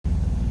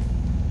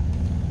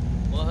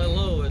Well,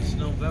 hello, it's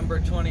November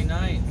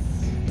 29th,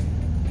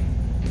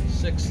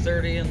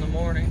 6:30 in the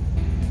morning.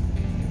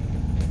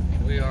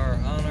 We are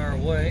on our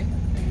way,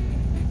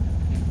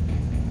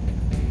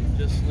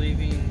 just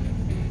leaving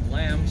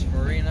Lamb's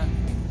Marina,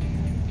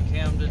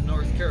 Camden,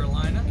 North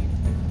Carolina,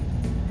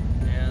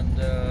 and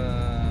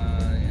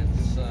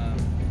it's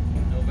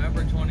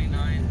November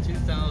 29th,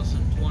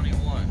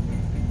 2021.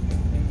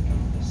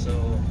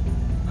 So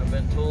I've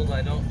been told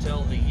I don't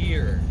tell the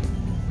year,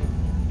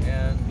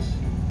 and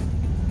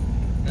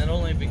that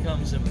only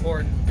becomes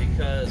important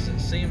because it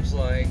seems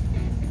like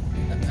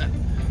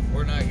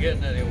we're not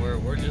getting anywhere.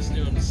 We're just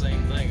doing the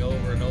same thing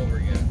over and over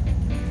again,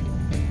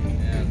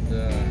 and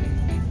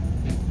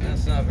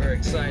that's not very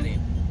exciting.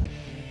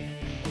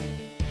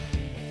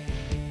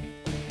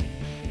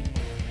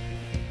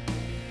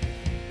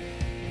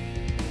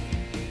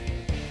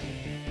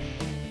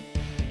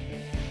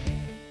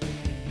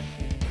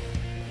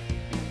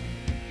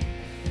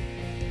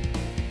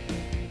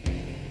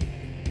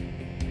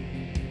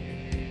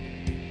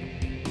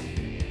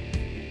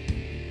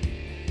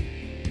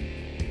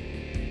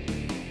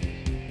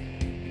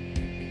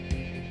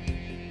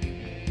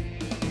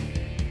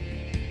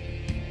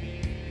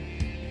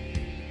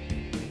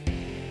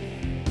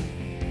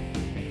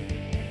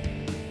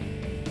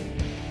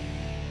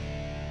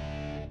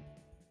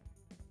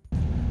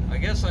 I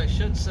guess I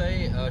should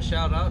say a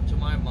shout out to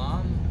my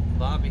mom,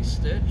 Bobby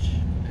Stitch,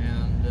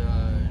 and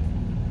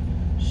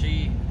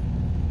she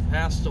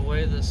passed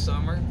away this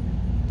summer.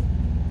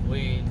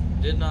 We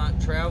did not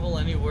travel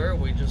anywhere.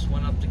 We just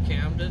went up to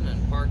Camden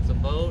and parked the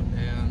boat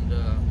and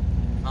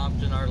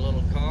hopped in our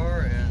little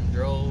car and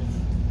drove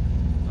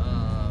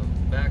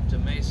back to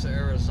Mesa,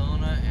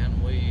 Arizona,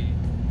 and we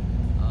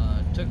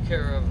took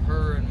care of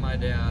her and my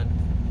dad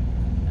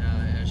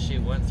as she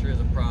went through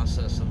the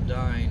process of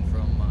dying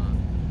from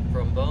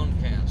bone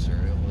cancer.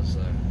 It was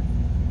a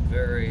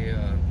very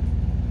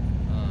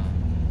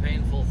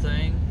painful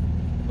thing,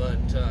 but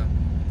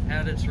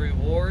had its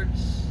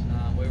rewards.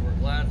 We were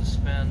glad to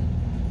spend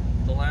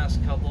the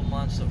last couple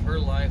months of her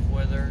life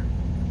with her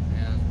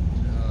and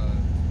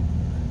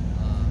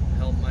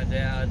help my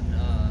dad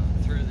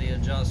through the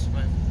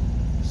adjustment.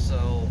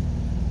 So,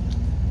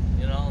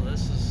 you know,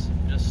 this is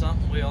just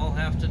something we all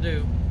have to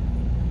do,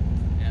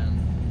 and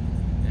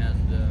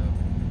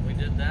we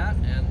did that,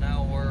 and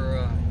now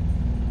we're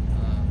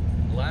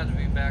glad to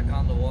be back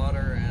on the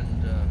water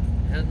and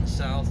heading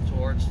south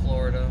towards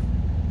Florida.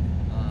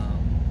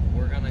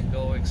 We're gonna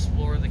go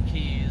explore the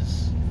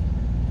Keys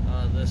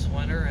this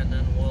winter, and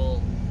then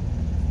we'll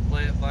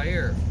play it by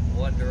ear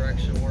what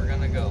direction we're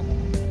gonna go.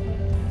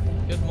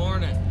 Good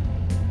morning.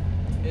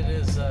 It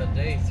is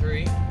day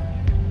 3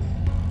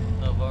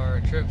 of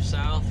our trip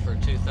south for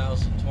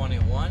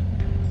 2021.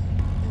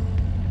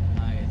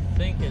 I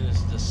think it is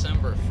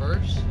December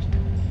 1st,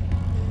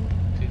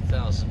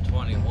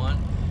 2021.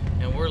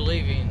 And we're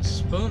leaving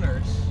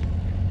Spooners,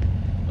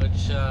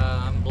 which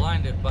I'm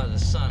blinded by the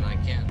sun. I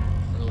can't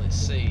really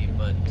see,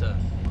 but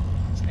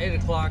it's 8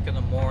 o'clock in the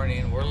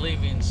morning. We're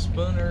leaving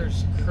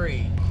Spooners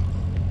Creek.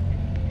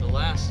 The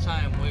last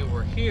time we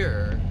were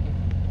here,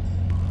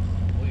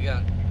 we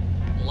got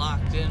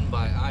locked in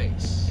by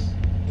ice.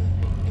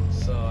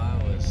 So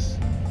I was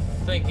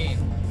thinking,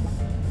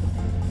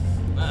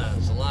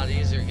 it's a lot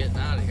easier getting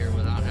out of here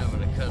without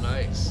having to cut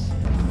ice.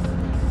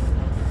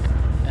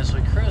 As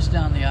we cruise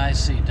down the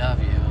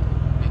ICW,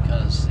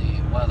 because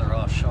the weather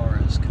offshore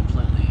is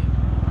completely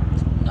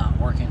not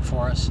working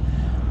for us,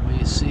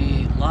 we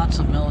see lots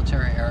of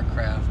military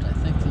aircraft. I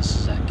think this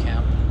is at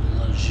Camp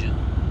Lejeune.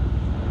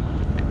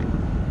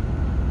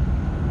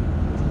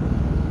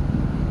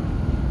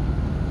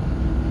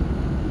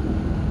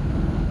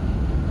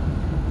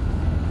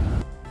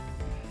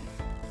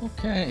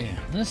 Okay,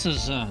 this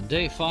is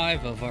day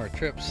 5 of our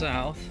trip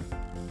south.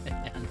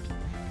 And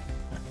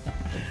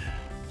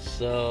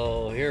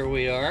so here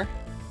we are.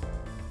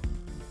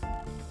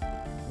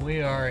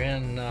 We are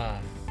in,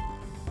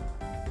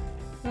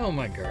 oh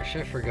my gosh,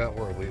 I forgot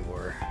where we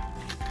were.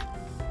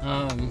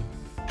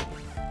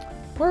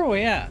 Where are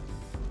we at?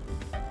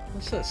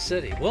 What's that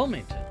city?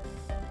 Wilmington.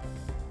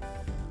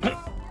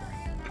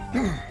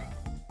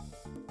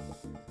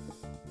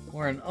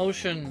 We're in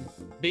Ocean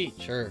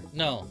Beach, or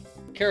no,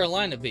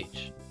 Carolina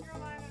Beach.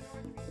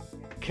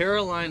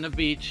 Carolina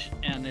Beach,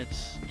 and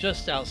it's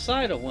just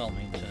outside of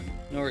Wilmington,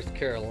 North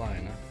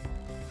Carolina.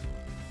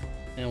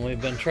 And we've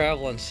been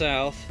traveling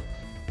south,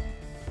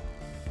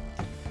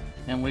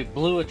 and we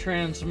blew a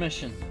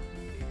transmission.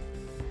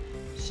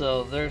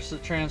 So there's the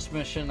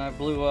transmission I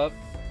blew up,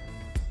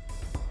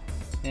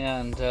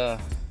 and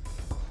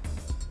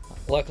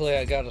luckily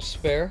I got a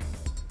spare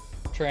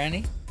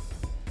tranny,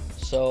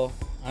 so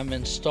I'm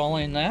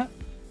installing that.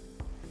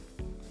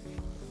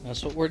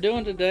 That's what we're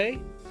doing today.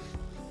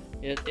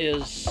 It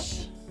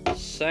is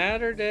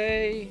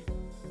Saturday,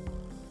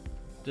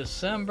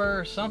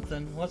 December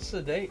something. What's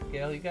the date,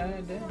 Gail? You got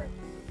it down?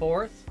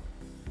 4th?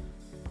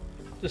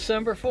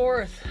 December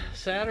 4th,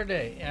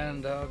 Saturday.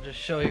 And I'll just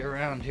show you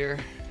around here.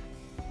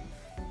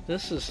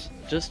 This is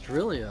just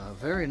really a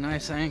very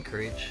nice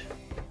anchorage.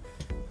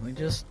 We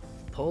just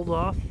pulled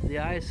off the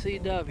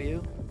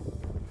ICW.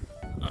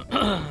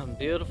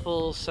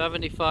 Beautiful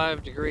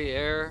 75-degree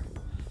air.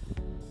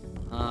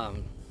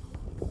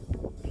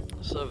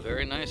 It's a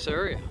very nice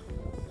area.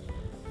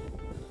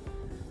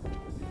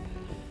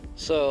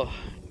 So,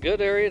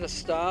 good area to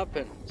stop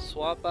and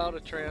swap out a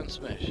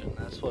transmission.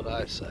 That's what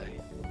I say.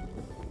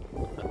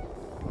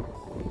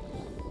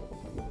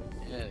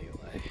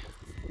 Anyway,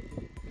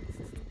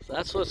 so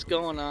that's what's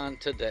going on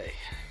today.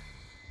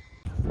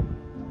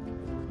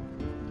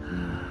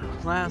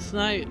 Last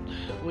night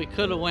we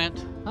could have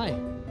went. Hi,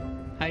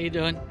 how you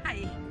doing?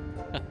 Hi.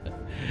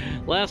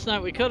 Last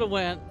night we could have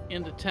went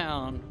into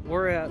town.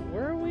 Where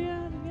are we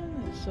at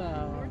again? It's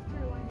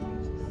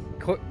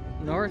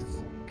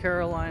North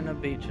Carolina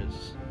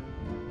beaches.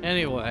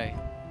 Anyway,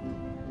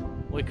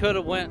 we could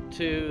have went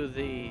to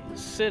the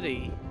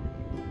city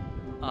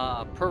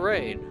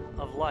parade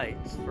of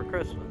lights for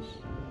Christmas,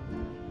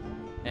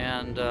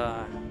 and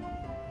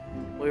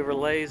we were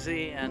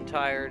lazy and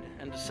tired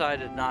and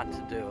decided not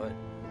to do it.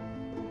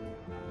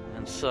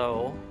 And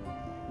so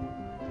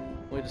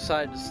we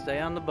decided to stay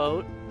on the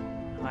boat.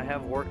 I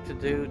have work to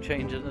do,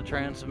 changing the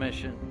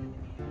transmission.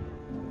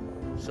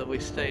 So we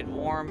stayed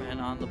warm and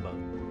on the boat.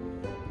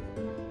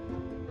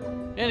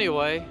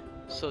 Anyway,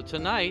 so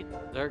tonight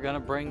they're gonna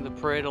bring the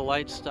parade of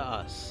lights to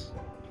us.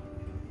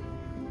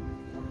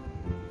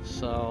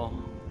 So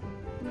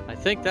I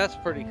think that's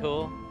pretty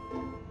cool.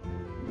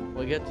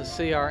 We get to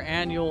see our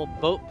annual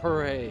boat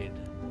parade.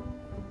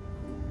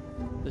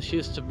 This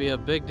used to be a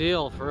big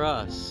deal for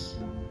us.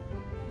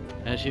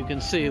 As you can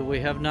see, we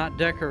have not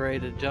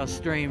decorated Just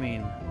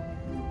Streaming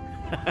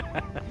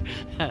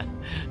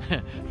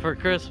for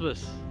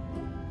Christmas.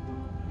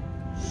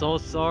 So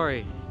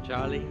sorry,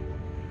 Charlie.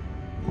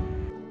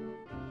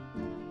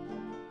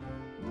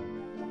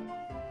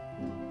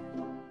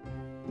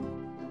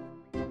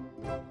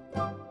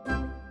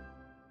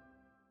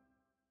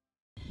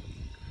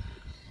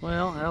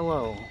 Well,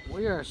 hello.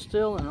 We are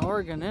still in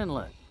Oregon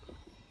Inlet.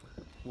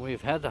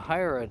 We've had to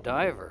hire a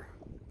diver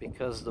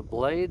because the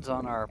blades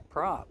on our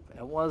prop,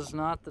 it was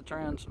not the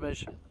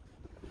transmission.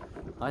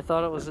 I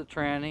thought it was a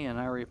tranny and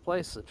I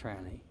replaced the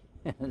tranny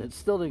and it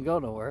still didn't go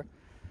nowhere.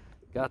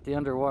 Got the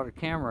underwater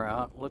camera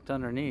out, looked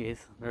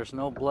underneath. There's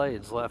no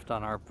blades left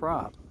on our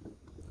prop.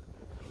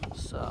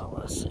 So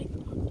let's see.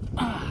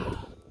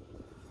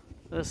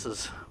 This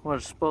is what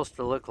it's supposed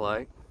to look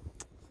like.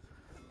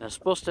 And it's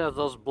supposed to have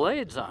those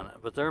blades on it,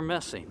 but they're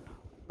missing.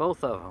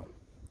 Both of them.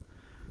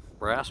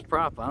 Brass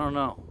prop, I don't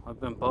know. I've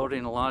been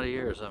boating a lot of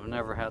years. I've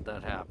never had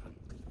that happen.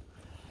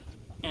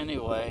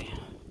 Anyway,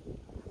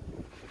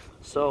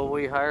 so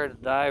we hired a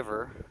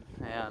diver,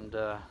 and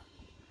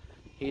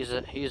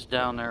he's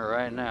down there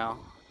right now,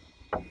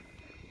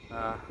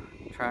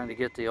 trying to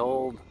get the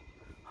old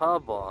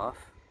hub off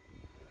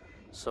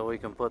so we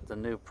can put the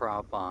new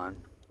prop on.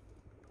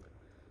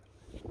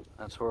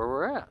 That's where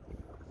we're at.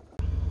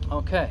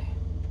 Okay,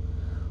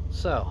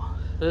 so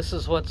this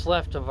is what's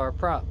left of our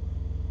prop.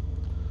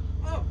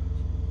 Oh,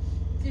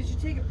 did you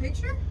take a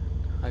picture?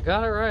 I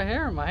got it right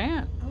here in my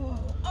hand.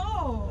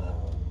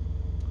 Oh,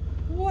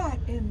 what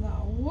in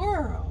the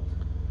world?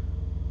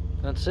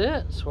 That's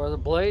it. It's where the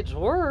blades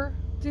were.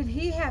 Did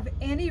he have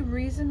any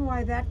reason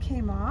why that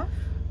came off?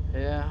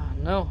 Yeah,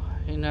 no,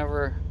 he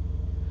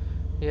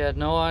had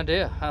no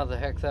idea how the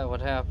heck that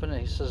would happen.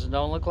 He says,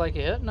 "Don't look like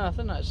you hit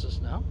nothing." I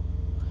says, "No,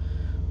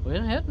 we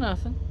didn't hit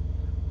nothing."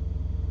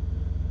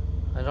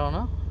 I don't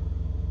know.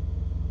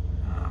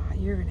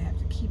 You're gonna have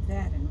to keep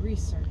that and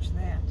research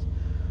that.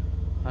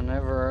 I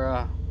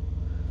never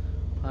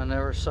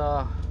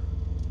saw,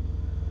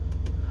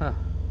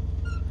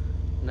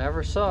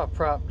 never saw a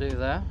prop do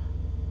that.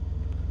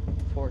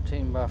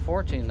 14 by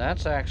 14.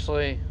 That's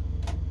actually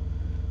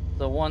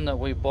the one that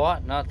we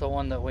bought, not the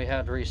one that we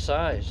had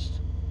resized.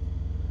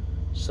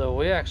 So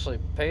we actually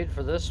paid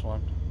for this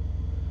one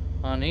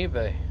on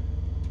eBay.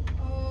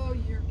 Oh,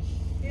 you're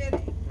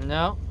kidding.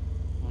 No,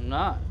 I'm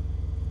not.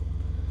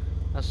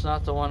 That's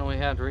not the one we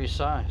had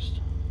resized.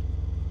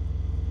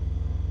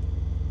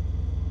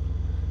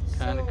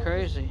 Kind of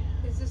crazy.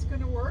 Is this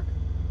gonna work?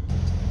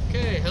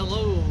 Okay,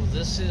 hello.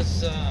 This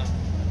is, I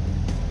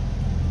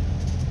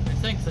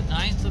think, the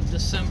 9th of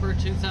December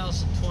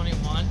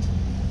 2021.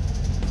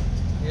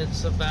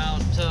 It's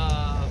about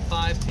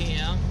 5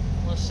 p.m.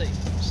 Let's see,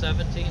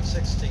 17,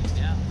 16,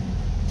 yeah.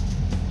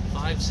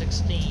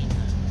 5:16.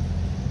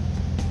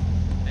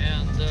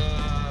 And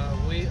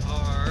we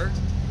are,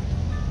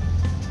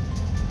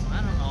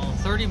 I don't know,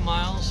 30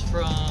 miles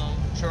from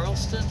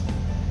Charleston,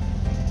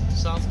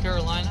 South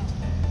Carolina.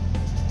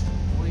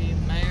 We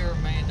may or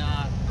may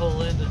not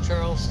pull into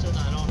Charleston,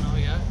 I don't know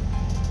yet.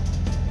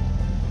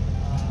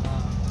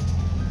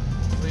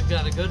 We've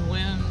got a good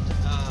wind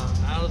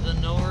out of the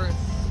north,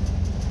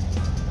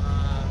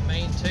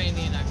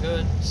 maintaining a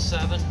good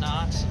 7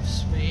 knots of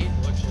speed,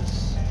 which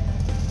is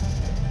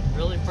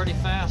really pretty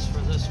fast for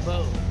this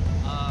boat.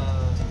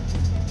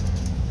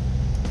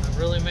 I've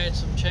really made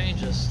some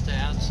changes to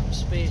add some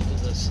speed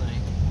to this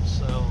thing,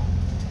 so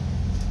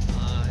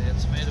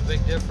it's made a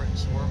big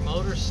difference. We're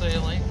motor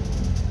sailing.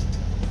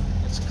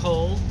 It's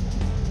cold.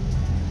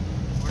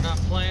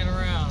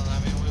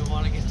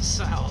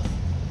 south.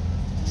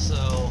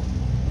 So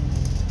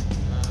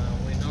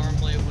we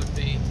normally would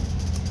be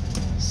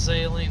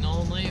sailing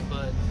only,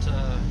 but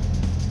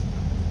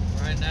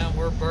right now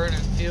we're burning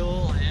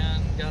fuel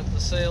and got the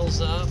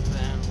sails up,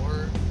 and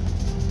we're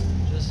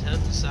just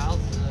heading south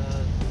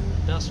at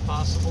the best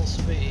possible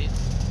speed.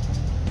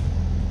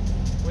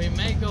 We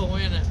may go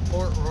in at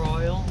Port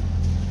Royal,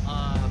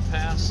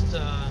 past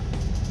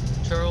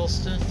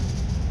Charleston.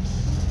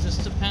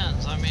 Just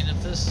depends. I mean,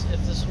 if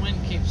this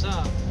wind keeps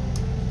up,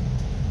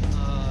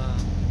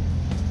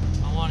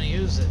 I want to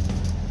use it.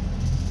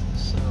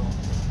 So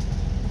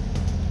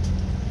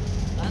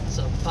that's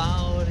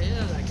about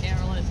it. I can't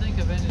really think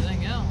of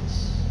anything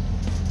else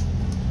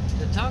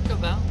to talk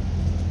about.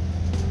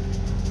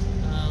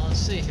 Let's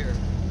see here.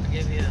 I'll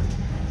give you.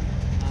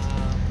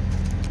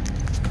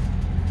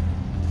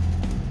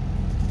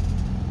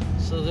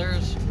 So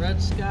there's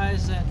red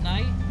skies at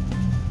night.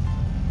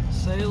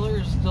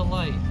 Sailor's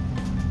delight.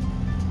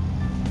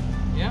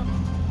 Yep.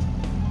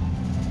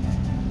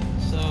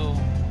 So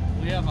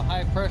we have a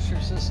high pressure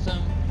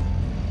system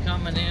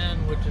coming in,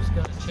 which is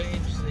going to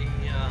change the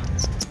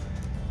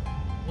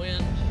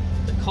wind,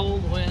 the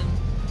cold wind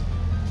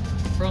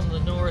from the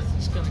north.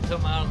 It's going to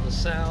come out of the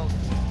south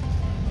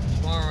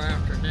tomorrow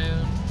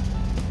afternoon,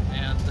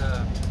 and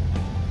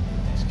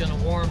it's going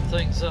to warm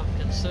things up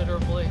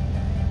considerably.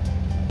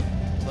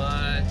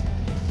 But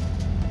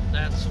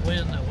that's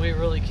wind that we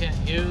really can't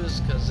use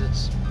because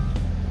it's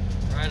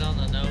right on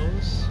the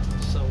nose.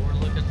 So we're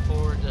looking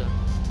forward to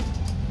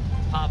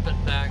popping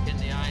back in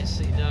the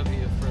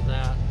ICW for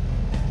that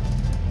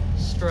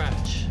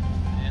stretch,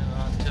 and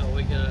until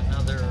we get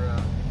another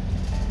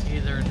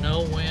either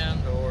no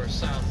wind or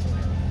south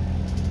wind.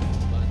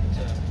 But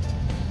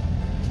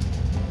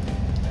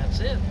that's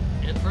it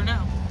for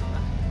now.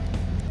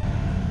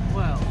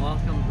 Well,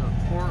 welcome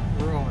to Port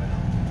Royal.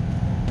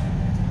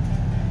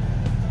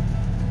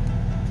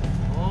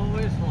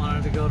 Always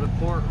wanted to go to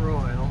Port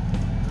Royal.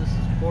 This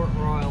is Port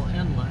Royal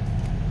Inlet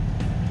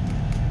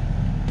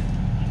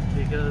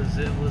because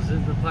it was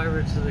in the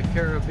Pirates of the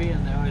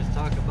Caribbean. They always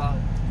talk about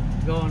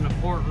going to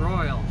Port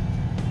Royal.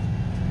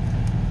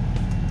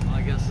 Well,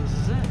 I guess this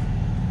is it.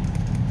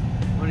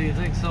 What do you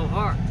think so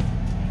far?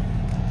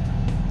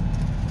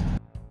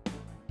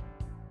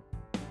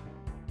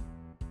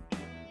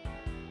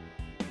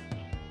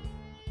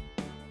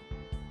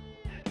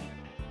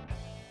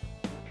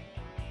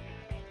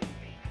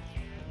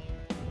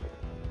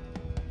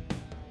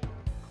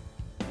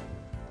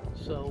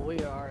 So we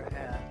are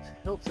at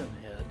Hilton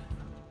Head,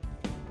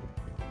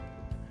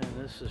 and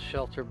this is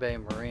Shelter Bay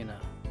Marina.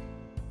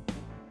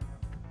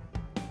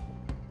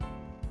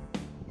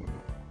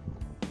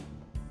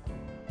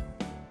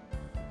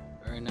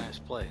 Very nice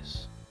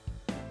place.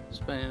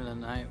 Spending the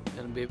night, we're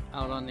going to be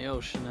out on the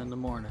ocean in the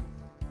morning.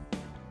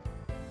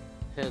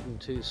 Heading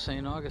to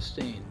St.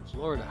 Augustine,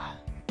 Florida.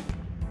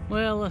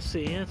 Well, let's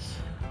see, it's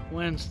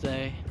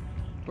Wednesday.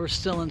 We're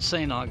still in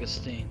St.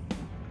 Augustine.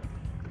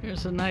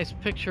 Here's a nice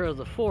picture of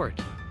the fort.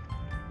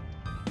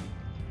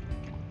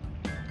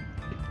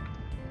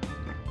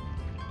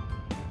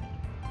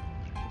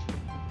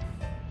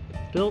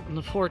 Built in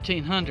the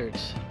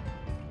 1400s.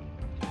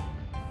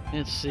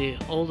 It's the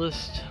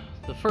oldest,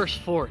 the first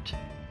fort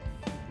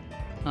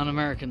on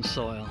American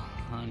soil,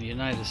 on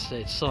United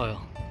States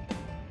soil.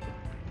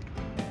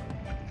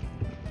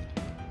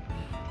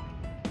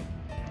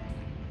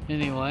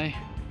 Anyway,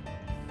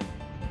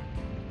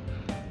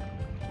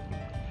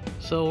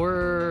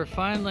 so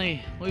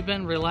we've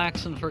been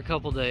relaxing for a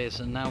couple days,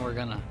 and now we're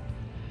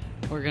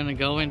gonna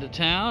go into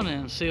town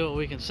and see what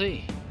we can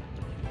see.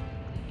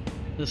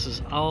 This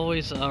is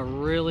always a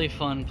really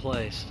fun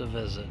place to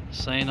visit,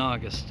 St.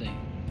 Augustine,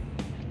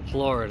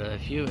 Florida.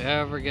 If you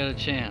ever get a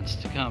chance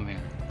to come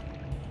here,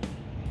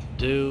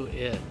 do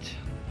it.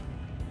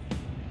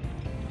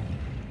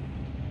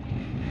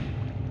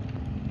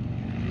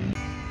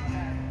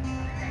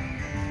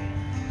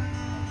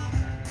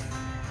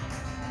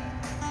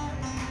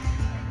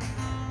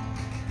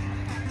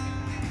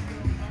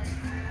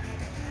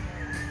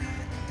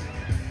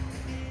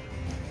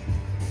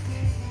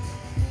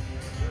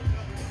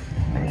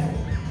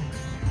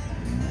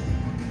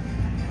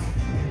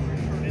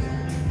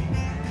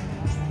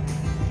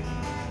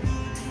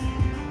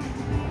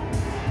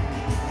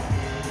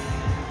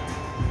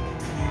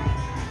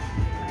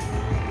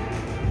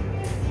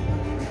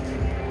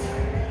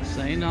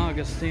 St.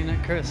 Augustine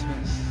at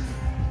Christmas.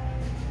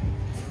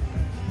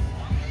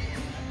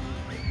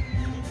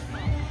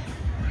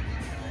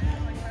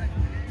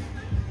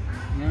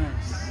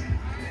 Nice.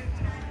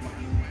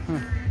 Huh.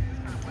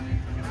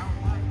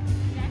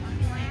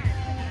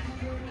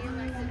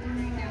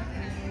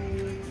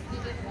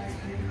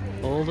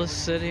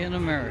 Oldest city in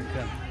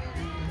America.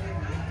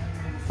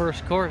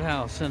 First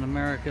courthouse in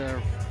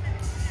America.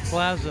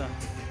 Plaza.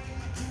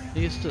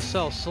 They used to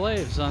sell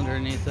slaves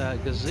underneath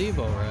that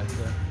gazebo right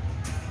there.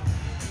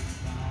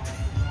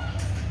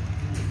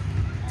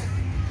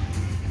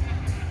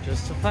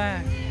 Just a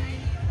fact.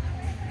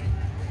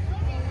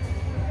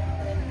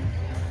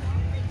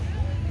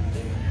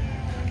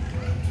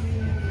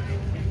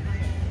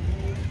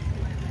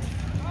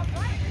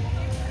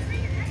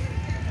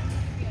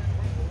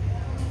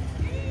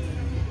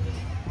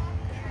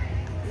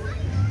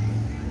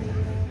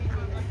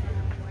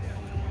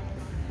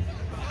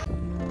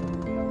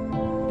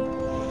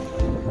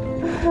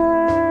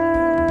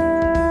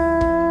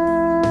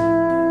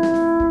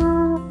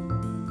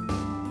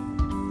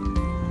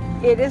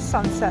 it is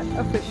sunset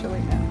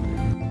officially now.